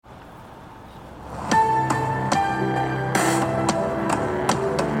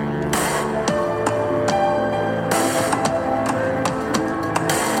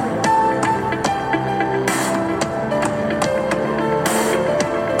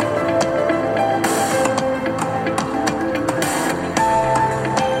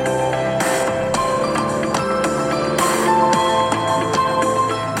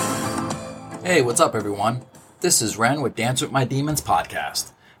Hey, what's up, everyone? This is Ren with Dance with My Demons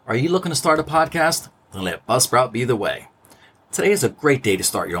podcast. Are you looking to start a podcast? Then let Buzzsprout be the way. Today is a great day to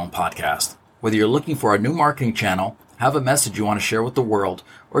start your own podcast. Whether you're looking for a new marketing channel, have a message you want to share with the world,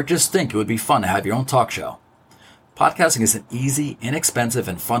 or just think it would be fun to have your own talk show. Podcasting is an easy, inexpensive,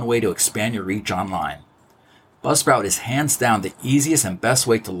 and fun way to expand your reach online. Buzzsprout is hands down the easiest and best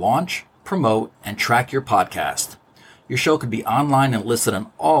way to launch, promote, and track your podcast. Your show could be online and listed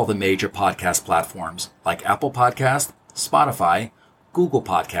on all the major podcast platforms like Apple Podcast, Spotify, Google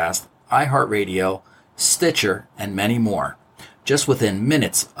Podcast, iHeartRadio, Stitcher, and many more, just within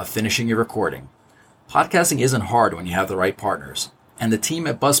minutes of finishing your recording. Podcasting isn't hard when you have the right partners, and the team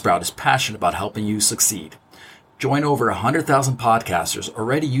at Buzzsprout is passionate about helping you succeed. Join over 100,000 podcasters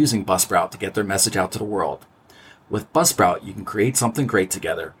already using Buzzsprout to get their message out to the world. With Buzzsprout, you can create something great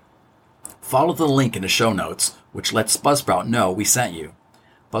together. Follow the link in the show notes, which lets Buzzsprout know we sent you.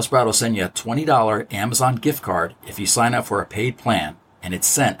 Buzzsprout will send you a $20 Amazon gift card if you sign up for a paid plan, and it's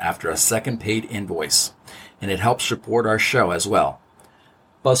sent after a second paid invoice. And it helps support our show as well.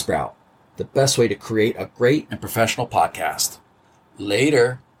 Buzzsprout, the best way to create a great and professional podcast.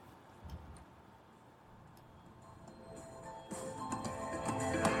 Later.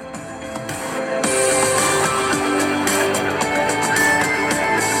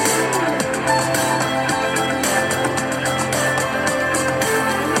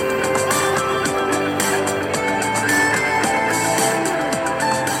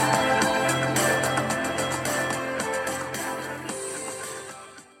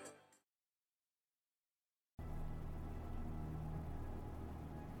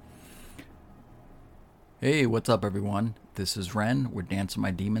 Hey, what's up, everyone? This is Ren with Dance with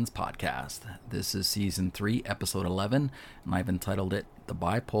My Demons podcast. This is season 3, episode 11, and I've entitled it The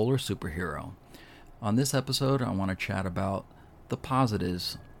Bipolar Superhero. On this episode, I want to chat about the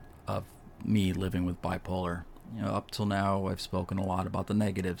positives of me living with bipolar. Up till now, I've spoken a lot about the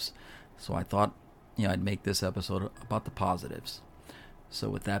negatives, so I thought, I'd make this episode about the positives. So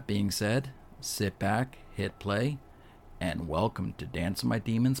with that being said, sit back, hit play, and welcome to Dance with My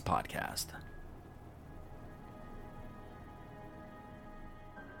Demons podcast.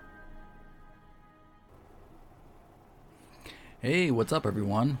 Hey, what's up,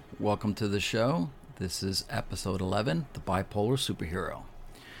 everyone? Welcome to the show. This is episode 11, The Bipolar Superhero.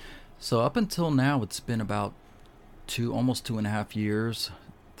 So up until now, it's been about almost 2.5 years,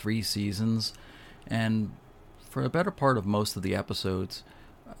 3 seasons, and for the better part of most of the episodes,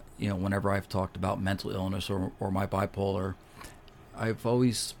 whenever I've talked about mental illness or my bipolar, I've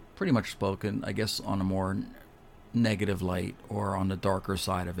always pretty much spoken, I guess, on a more negative light, or on the darker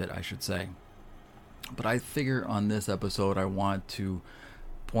side of it, I should say. But I figure on this episode I want to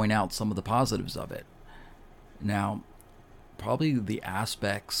point out some of the positives of it. Now, probably the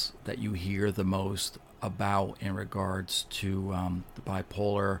aspects that you hear the most about in regards to the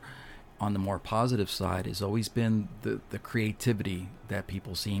bipolar on the more positive side has always been the creativity that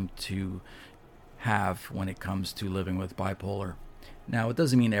people seem to have when it comes to living with bipolar. Now, it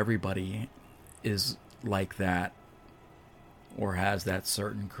doesn't mean everybody is like that or has that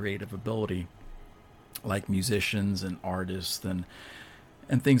certain creative ability, like musicians and artists and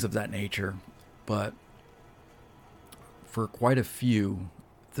things of that nature. But for quite a few,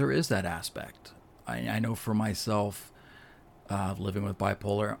 there is that aspect. I know for myself, living with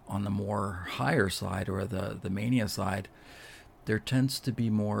bipolar on the more higher side, or the mania side, there tends to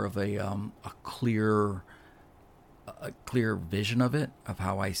be more of a clear vision of it, of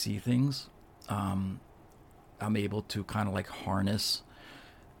how I see things. I'm able to kind of like harness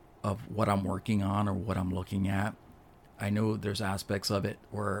of what I'm working on or what I'm looking at. I know there's aspects of it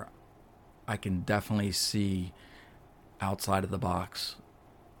where I can definitely see outside of the box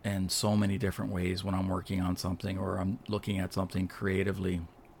in so many different ways when I'm working on something or I'm looking at something creatively.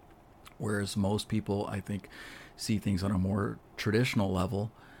 Whereas most people, I think, see things on a more traditional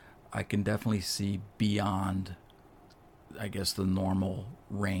level. I can definitely see beyond, I guess, the normal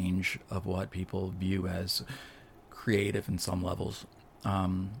range of what people view as creative in some levels.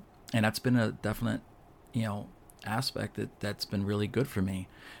 And that's been a definite, aspect that's been really good for me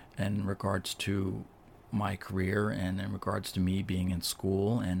in regards to my career and in regards to me being in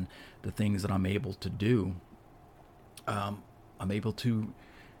school and the things that I'm able to do. I'm able to,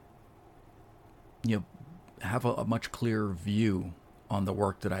 have a much clearer view on the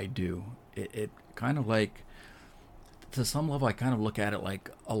work that I do. It kind of like, to some level, I kind of look at it like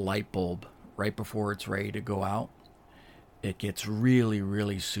a light bulb right before it's ready to go out. It gets really,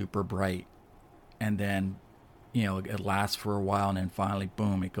 really super bright, and then, it lasts for a while, and then finally,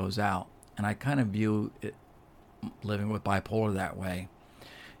 boom, it goes out. And I kind of view it, living with bipolar, that way.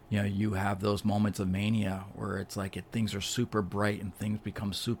 You have those moments of mania where it's like things are super bright and things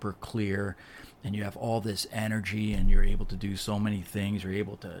become super clear, and you have all this energy and you're able to do so many things. You're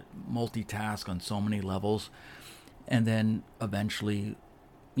able to multitask on so many levels. And then eventually,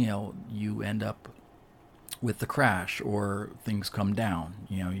 you end up with the crash or things come down.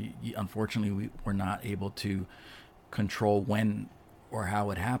 Unfortunately, we're not able to control when or how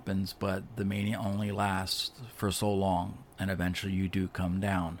it happens, but the mania only lasts for so long, and eventually you do come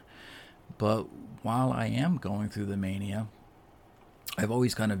down. But while I am going through the mania, I've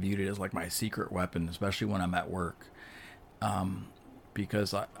always kind of viewed it as like my secret weapon, especially when I'm at work,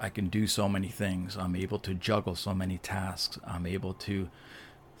 because I can do so many things. I'm able to juggle so many tasks. I'm able to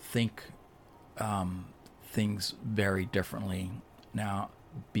think things very differently. Now,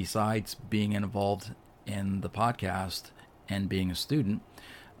 besides being involved in the podcast and being a student,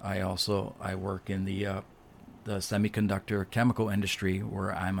 I work in the semiconductor chemical industry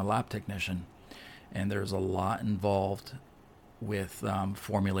where I'm a lab technician, and there's a lot involved with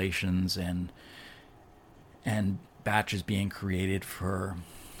formulations and batches being created for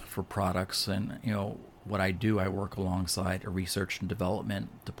products. And what I do, I work alongside a research and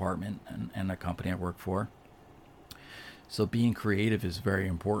development department and a company I work for. So being creative is very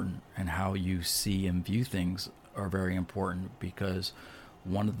important, and how you see and view things are very important, because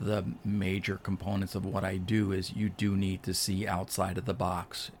one of the major components of what I do is you do need to see outside of the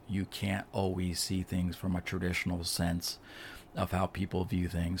box. You can't always see things from a traditional sense of how people view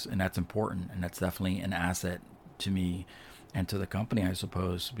things, and that's important, and that's definitely an asset to me and to the company, I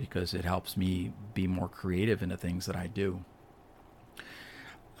suppose, because it helps me be more creative in the things that I do.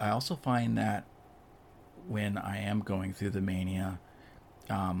 I also find that when I am going through the mania,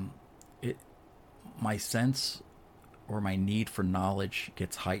 my sense or my need for knowledge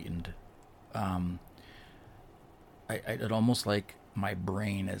gets heightened. It almost like my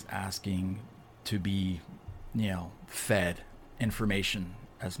brain is asking to be, fed information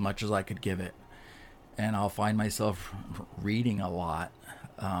as much as I could give it. And I'll find myself reading a lot.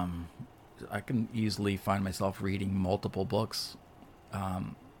 I can easily find myself reading multiple books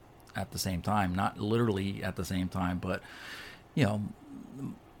at the same time. Not literally at the same time, but,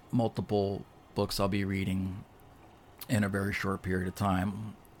 multiple books I'll be reading in a very short period of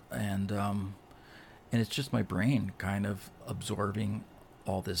time. And it's just my brain kind of absorbing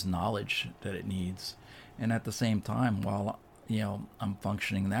all this knowledge that it needs. And at the same time, while, I'm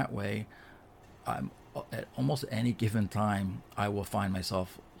functioning that way, I'm at almost any given time, I will find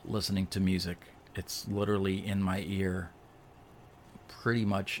myself listening to music. It's literally in my ear pretty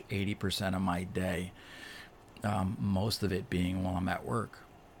much 80% of my day, most of it being while I'm at work.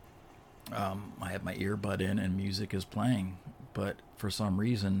 I have my earbud in and music is playing, but for some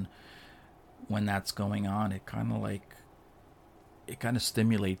reason, when that's going on, it kind of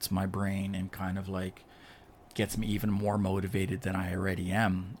stimulates my brain and kind of like gets me even more motivated than I already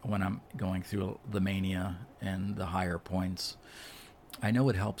am when I'm going through the mania and the higher points. I know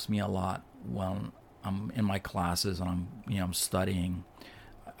it helps me a lot when I'm in my classes and I'm studying.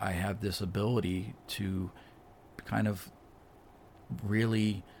 I have this ability to kind of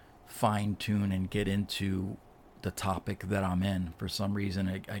really fine tune and get into the topic that I'm in. For some reason,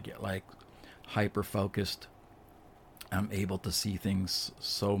 I get like hyper focused. I'm able to see things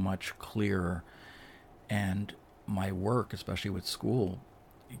so much clearer, and my work, especially with school,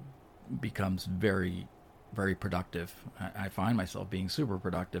 becomes very, very productive. I find myself being super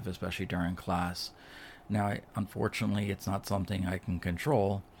productive, especially during class. Now, unfortunately, it's not something I can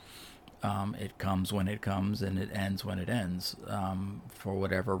control. It comes when it comes, and it ends when it ends. For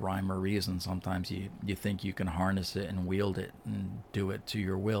whatever rhyme or reason, sometimes you think you can harness it and wield it and do it to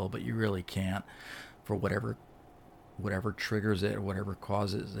your will, but you really can't. For whatever triggers it or whatever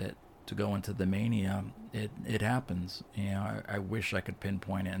causes it to go into the mania, it happens. I wish I could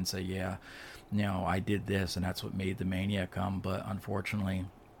pinpoint it and say, yeah, I did this and that's what made the mania come, but unfortunately,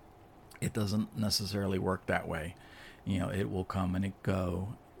 it doesn't necessarily work that way. It will come and it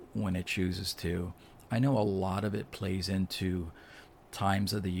go when it chooses to. I know a lot of it plays into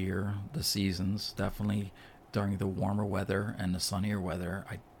times of the year, the seasons. Definitely during the warmer weather and the sunnier weather,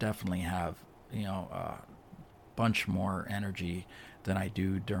 I definitely have, a bunch more energy than I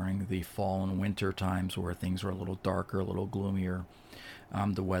do during the fall and winter times where things are a little darker, a little gloomier.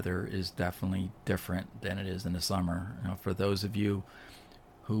 The weather is definitely different than it is in the summer. For those of you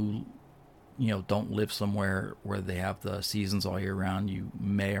who don't live somewhere where they have the seasons all year round, you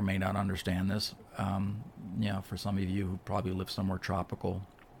may or may not understand this. For some of you who probably live somewhere tropical,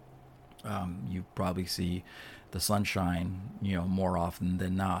 you probably see the sunshine, more often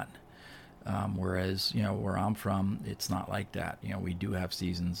than not. Whereas, you know, where I'm from, it's not like that. You know, we do have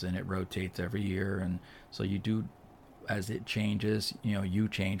seasons and it rotates every year. And so you do, as it changes, you know, you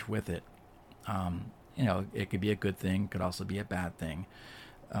change with it. You know, it could be a good thing, could also be a bad thing.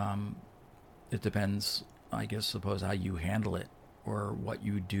 It depends, I guess, suppose how you handle it or what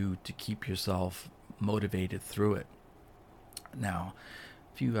you do to keep yourself motivated through it. Now,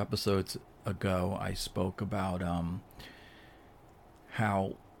 a few episodes ago, I spoke about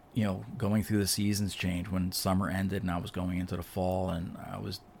how, you know, going through the seasons change when summer ended and I was going into the fall, and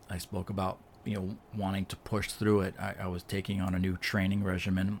I spoke about, you know, wanting to push through it. I was taking on a new training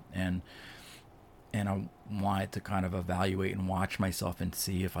regimen, and I wanted to kind of evaluate and watch myself and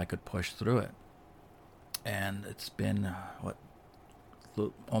see if I could push through it. And it's been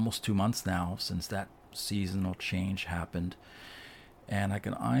almost 2 months now since that seasonal change happened, and I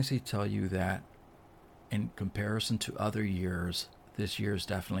can honestly tell you that in comparison to other years, this year's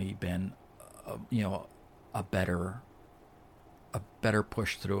definitely been, you know, a better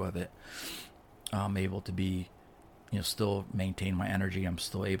push through of it. I'm able to be, you know, still maintain my energy. I'm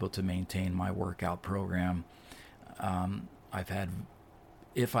still able to maintain my workout program. I've had,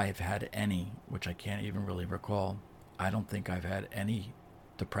 if I've had any, which I can't even really recall, I don't think I've had any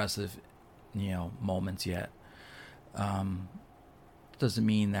depressive, you know, moments yet. Doesn't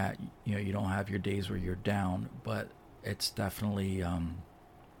mean that, you know, you don't have your days where you're down, but it's definitely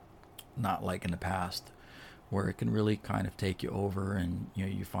not like in the past, where it can really kind of take you over, and, you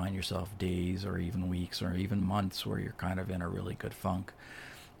know, you find yourself days or even weeks or even months where you're kind of in a really good funk.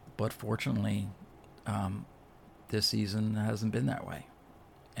 But fortunately, this season hasn't been that way,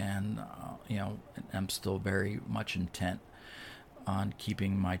 and you know, I'm still very much intent on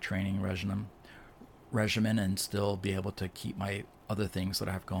keeping my training regimen and still be able to keep my other things that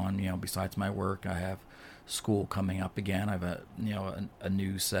I've gone, you know, besides my work. I have school coming up again. I have a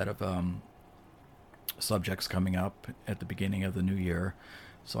new set of subjects coming up at the beginning of the new year.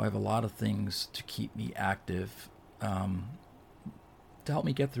 So I have a lot of things to keep me active, to help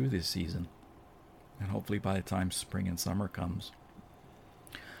me get through this season. And hopefully by the time spring and summer comes,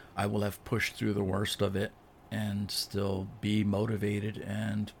 I will have pushed through the worst of it and still be motivated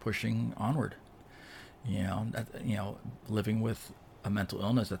and pushing onward. You know, living with a mental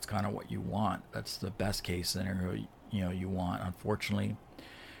illness, that's kind of what you want. That's the best case scenario, you know, you want. Unfortunately,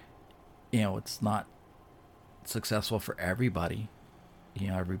 you know, it's not successful for everybody. You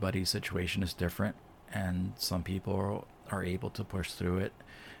know, everybody's situation is different, and some people are able to push through it,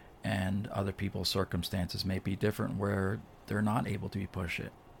 and other people's circumstances may be different where they're not able to be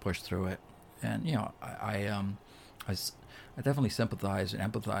pushed through it. And, you know, I definitely sympathize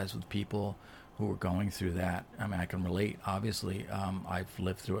and empathize with people who are going through that. I mean, I can relate, obviously. I've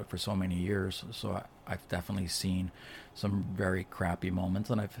lived through it for so many years, so I've definitely seen some very crappy moments,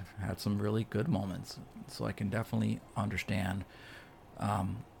 and I've had some really good moments. So I can definitely understand,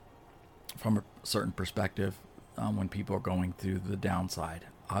 from a certain perspective, when people are going through the downside.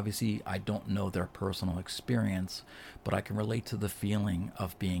 Obviously, I don't know their personal experience, but I can relate to the feeling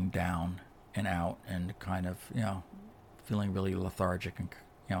of being down and out and kind of, you know, feeling really lethargic and,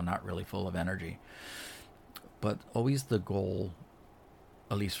 you know, not really full of energy. But always the goal,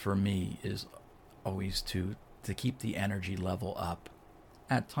 at least for me, is always to keep the energy level up.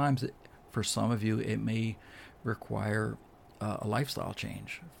 At times, for some of you, it may require a lifestyle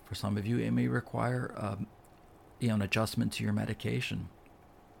change. For some of you, it may require you know, an adjustment to your medication.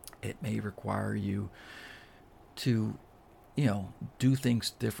 It may require you to, you know, do things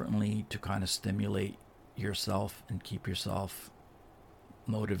differently to kind of stimulate yourself and keep yourself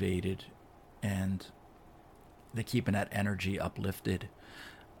motivated and to keeping that energy uplifted.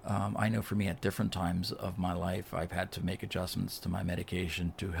 I know for me, at different times of my life, I've had to make adjustments to my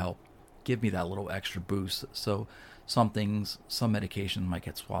medication to help give me that little extra boost. So some medication might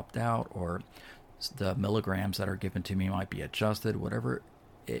get swapped out, or the milligrams that are given to me might be adjusted, whatever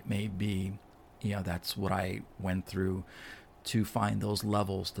it may be. You know, that's what I went through to find those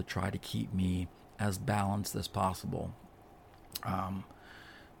levels to try to keep me as balanced as possible.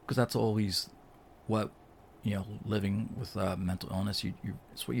 Because that's always what, you know, living with mental illness,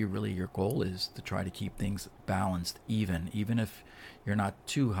 it's what your goal is, to try to keep things balanced, even if you're not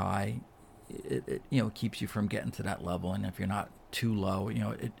too high. It you know, keeps you from getting to that level, and if you're not too low, you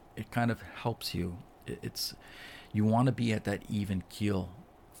know, it kind of helps you. It's you want to be at that even keel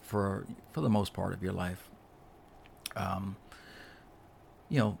for the most part of your life.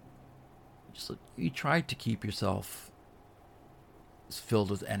 You know, just you try to keep yourself as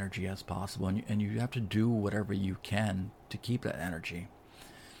filled with energy as possible, and you have to do whatever you can to keep that energy.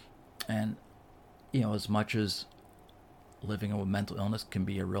 And, you know, as much as living with mental illness can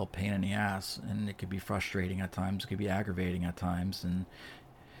be a real pain in the ass, and it can be frustrating at times, it can be aggravating at times. And,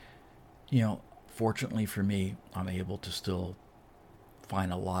 fortunately for me, I'm able to still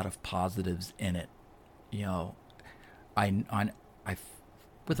find a lot of positives in it. You know, I,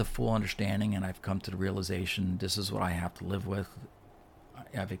 with a full understanding, and I've come to the realization this is what I have to live with.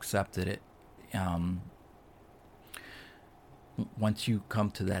 I've accepted it. Once you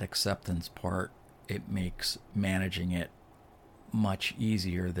come to that acceptance part, it makes managing it much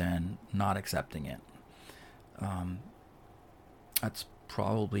easier than not accepting it. That's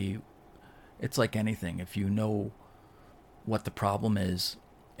probably, it's like anything. If you know what the problem is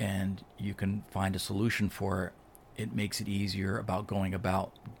and you can find a solution for it, it makes it easier about going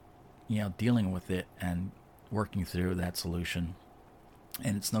about, dealing with it and working through that solution.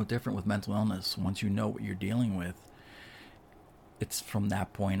 And it's no different with mental illness. Once you know what you're dealing with, it's from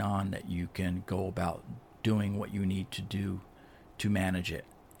that point on that you can go about doing what you need to do to manage it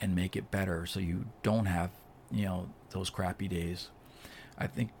and make it better, so you don't have, those crappy days. I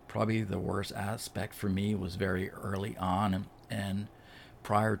think probably the worst aspect for me was very early on, and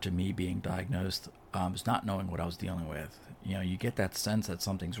prior to me being diagnosed, was not knowing what I was dealing with. You get that sense that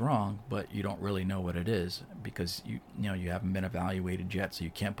something's wrong, but you don't really know what it is because you haven't been evaluated yet, so you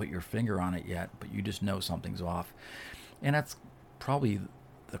can't put your finger on it yet, but you just know something's off. And that's probably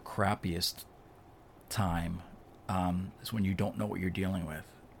the crappiest time, is when you don't know what you're dealing with.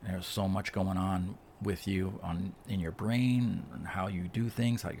 There's so much going on with you in your brain and how you do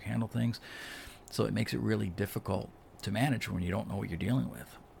things, how you handle things. So it makes it really difficult to manage when you don't know what you're dealing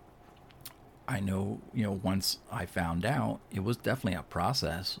with. I know, once I found out, it was definitely a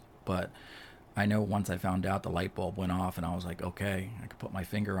process, but I know once I found out, the light bulb went off and I was like, okay, I could put my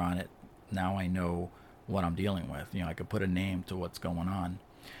finger on it. Now I know what I'm dealing with. I could put a name to what's going on.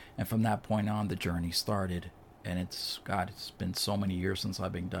 And from that point on, the journey started. And it's been so many years since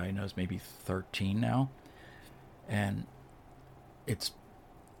I've been diagnosed, maybe 13 now. And it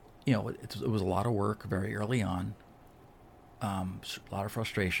was a lot of work very early on, a lot of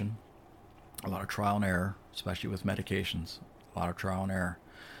frustration, a lot of trial and error, especially with medications, a lot of trial and error.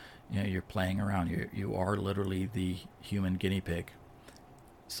 You're playing around. You are literally the human guinea pig.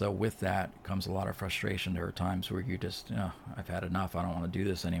 So with that comes a lot of frustration. There are times where you just, I've had enough. I don't want to do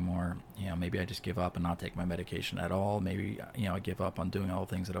this anymore. Maybe I just give up and not take my medication at all. Maybe, I give up on doing all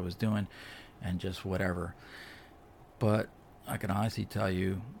the things that I was doing and just whatever. But I can honestly tell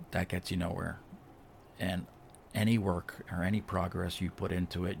you that gets you nowhere. And any work or any progress you put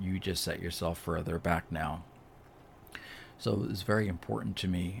into it, you just set yourself further back now. So it's very important to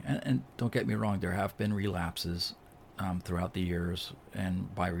me. And don't get me wrong, there have been relapses throughout the years,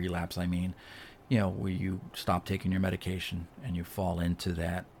 and by relapse I mean, where you stop taking your medication and you fall into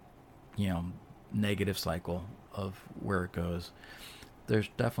that, negative cycle of where it goes. There's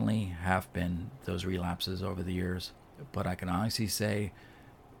definitely have been those relapses over the years, but I can honestly say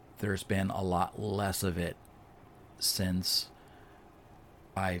there's been a lot less of it since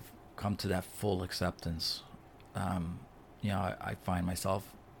I've come to that full acceptance. I find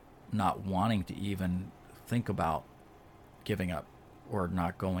myself not wanting to even think about giving up or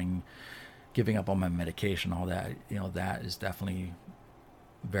giving up on my medication, all that. That is definitely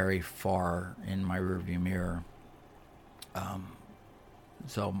very far in my rearview mirror.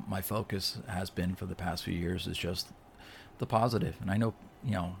 So my focus has been for the past few years is just the positive. And I know,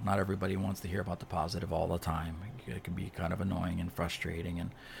 not everybody wants to hear about the positive all the time. It can be kind of annoying and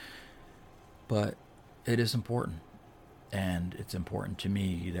frustrating, but it is important. And it's important to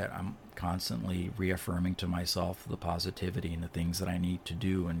me that I'm constantly reaffirming to myself the positivity and the things that I need to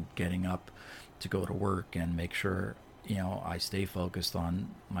do, and getting up to go to work and make sure, I stay focused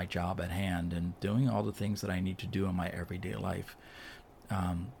on my job at hand and doing all the things that I need to do in my everyday life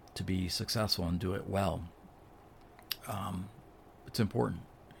to be successful and do it well. It's important.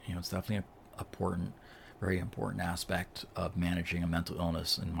 It's definitely an important, very important aspect of managing a mental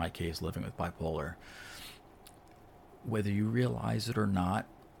illness, in my case, living with bipolar. Whether you realize it or not,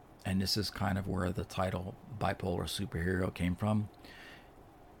 and this is kind of where the title Bipolar Superhero came from,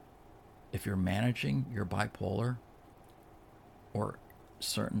 if you're managing your bipolar or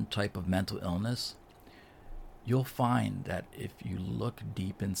certain type of mental illness, you'll find that if you look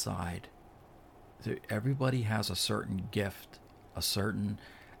deep inside, everybody has a certain gift, a certain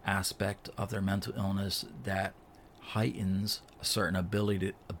aspect of their mental illness that heightens a certain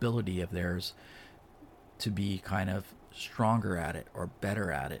ability of theirs to be kind of stronger at it or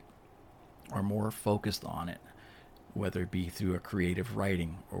better at it or more focused on it, whether it be through a creative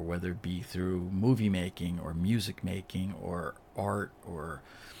writing or whether it be through movie making or music making or art or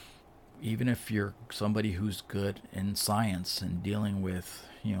even if you're somebody who's good in science and dealing with,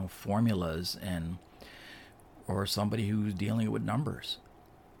 formulas, and or somebody who's dealing with numbers.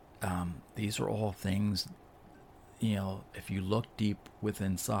 These are all things, if you look deep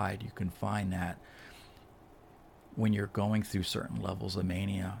within inside, you can find that when you're going through certain levels of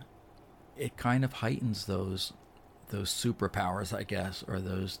mania, it kind of heightens those superpowers, I guess, or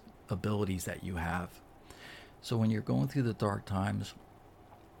those abilities that you have. So when you're going through the dark times,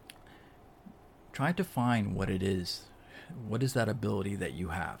 try to find what it is. What is that ability that you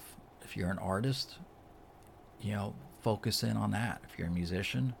have? If you're an artist, focus in on that. If you're a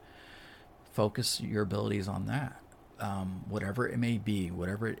musician, focus your abilities on that. Whatever it may be,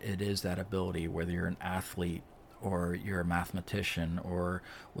 whatever it is, that ability, whether you're an athlete or you're a mathematician or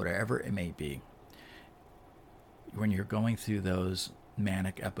whatever it may be, when you're going through those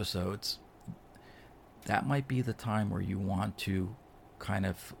manic episodes, that might be the time where you want to kind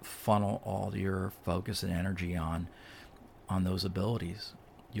of funnel all your focus and energy on those abilities.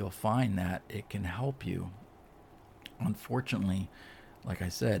 You'll find that it can help you. Unfortunately, like I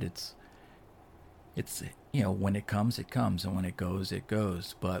said, it's when it comes, it comes, and when it goes, it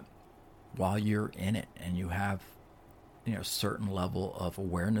goes. But while you're in it and you have certain level of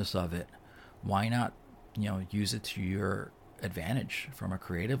awareness of it, why not use it to your advantage from a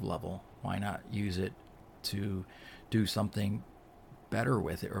creative level? Why not use it to do something better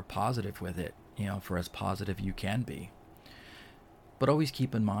with it or positive with it, for as positive you can be? But always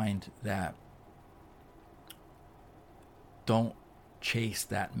keep in mind that don't chase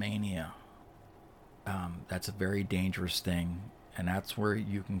that mania. That's a very dangerous thing, and that's where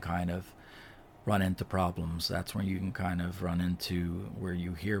you can kind of run into problems. That's where you can kind of run into where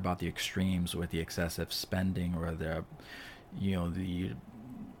you hear about the extremes with the excessive spending, or the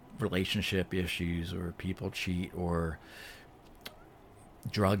relationship issues, or people cheat, or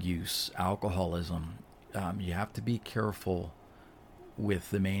drug use, alcoholism. You have to be careful with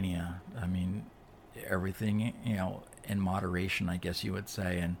the mania. I mean, everything, in moderation, I guess you would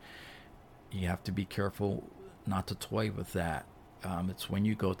say, and you have to be careful not to toy with that. It's when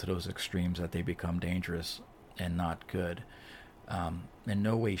you go to those extremes that they become dangerous and not good. In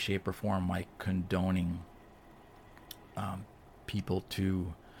no way, shape, or form am I condoning people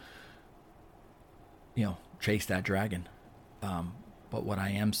to, chase that dragon. But what I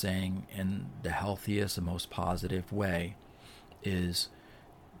am saying, in the healthiest and most positive way, is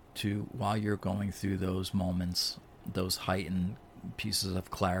to, while you're going through those moments, those heightened pieces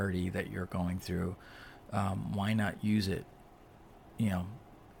of clarity that you're going through, why not use it,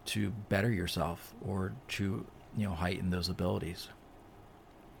 to better yourself, or to, heighten those abilities.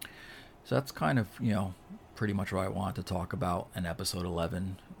 So that's kind of, pretty much what I wanted to talk about in episode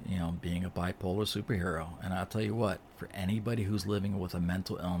 11, being a bipolar superhero. And I'll tell you what, for anybody who's living with a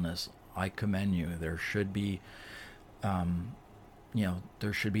mental illness, I commend you. There should be,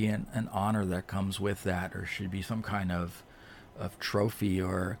 there should be an honor that comes with that, or should be some kind of trophy,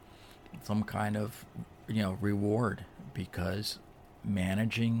 or some kind of, reward, because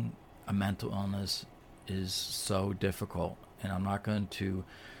managing a mental illness is so difficult. And I'm not going to,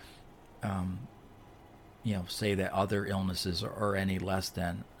 say that other illnesses are any less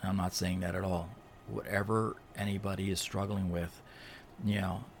than. I'm not saying that at all. Whatever anybody is struggling with,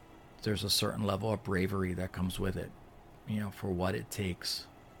 there's a certain level of bravery that comes with it, for what it takes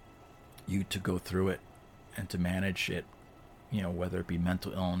you to go through it and to manage it, whether it be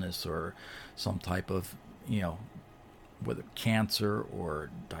mental illness or some type of, whether cancer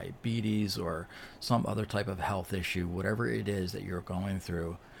or diabetes or some other type of health issue, whatever it is that you're going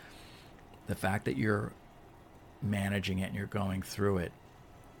through, the fact that you're managing it and you're going through it,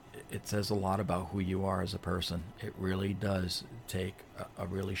 it says a lot about who you are as a person. It really does take a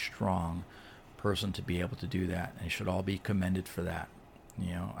really strong person to be able to do that, and you should all be commended for that.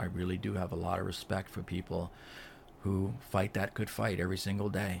 I really do have a lot of respect for people who fight that good fight every single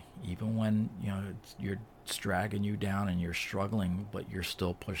day, even when it's dragging you down and you're struggling, but you're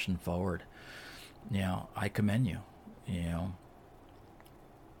still pushing forward. I commend you.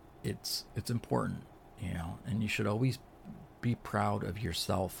 It's important, and you should always be proud of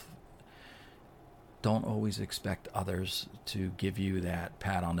yourself. Don't always expect others to give you that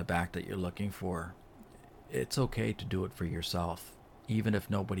pat on the back that you're looking for. It's okay to do it for yourself, even if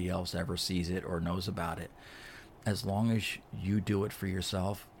nobody else ever sees it or knows about it. As long as you do it for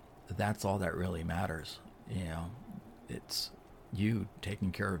yourself, that's all that really matters. It's you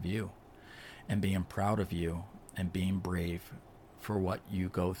taking care of you and being proud of you and being brave for what you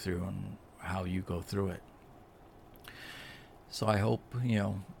go through and how you go through it. So I hope,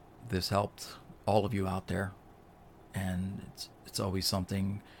 this helped all of you out there. And it's always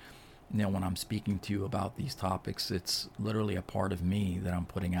something when I'm speaking to you about these topics, it's literally a part of me that I'm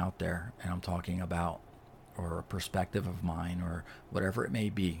putting out there and I'm talking about, or a perspective of mine, or whatever it may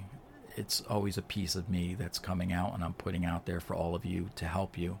be. It's always a piece of me that's coming out and I'm putting out there for all of you to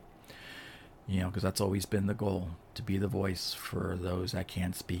help you. Because that's always been the goal, to be the voice for those that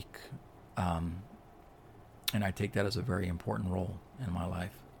can't speak. And I take that as a very important role in my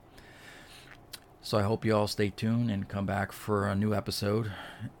life. So I hope you all stay tuned and come back for a new episode.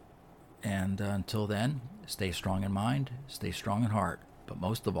 And until then, stay strong in mind, stay strong in heart. But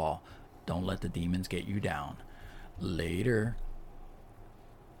most of all, don't let the demons get you down. Later.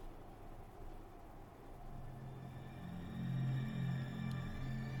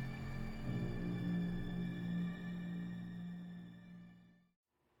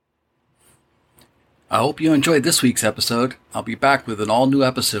 I hope you enjoyed this week's episode. I'll be back with an all-new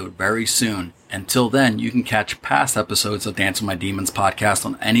episode very soon. Until then, you can catch past episodes of Dance with My Demons podcast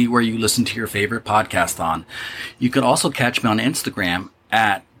on anywhere you listen to your favorite podcast on. You can also catch me on Instagram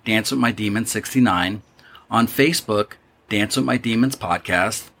at Dance with My Demons 69, on Facebook, Dance with My Demons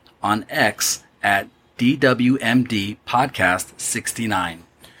podcast, on X at DWMD podcast 69.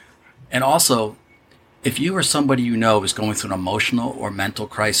 And also, if you or somebody you know is going through an emotional or mental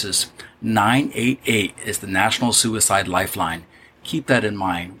crisis, 988 is the National Suicide Lifeline. Keep that in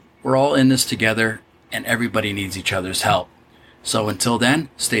mind. We're all in this together, and everybody needs each other's help. So until then,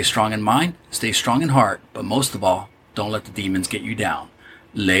 stay strong in mind, stay strong in heart, but most of all, don't let the demons get you down.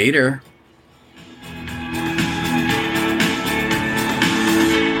 Later.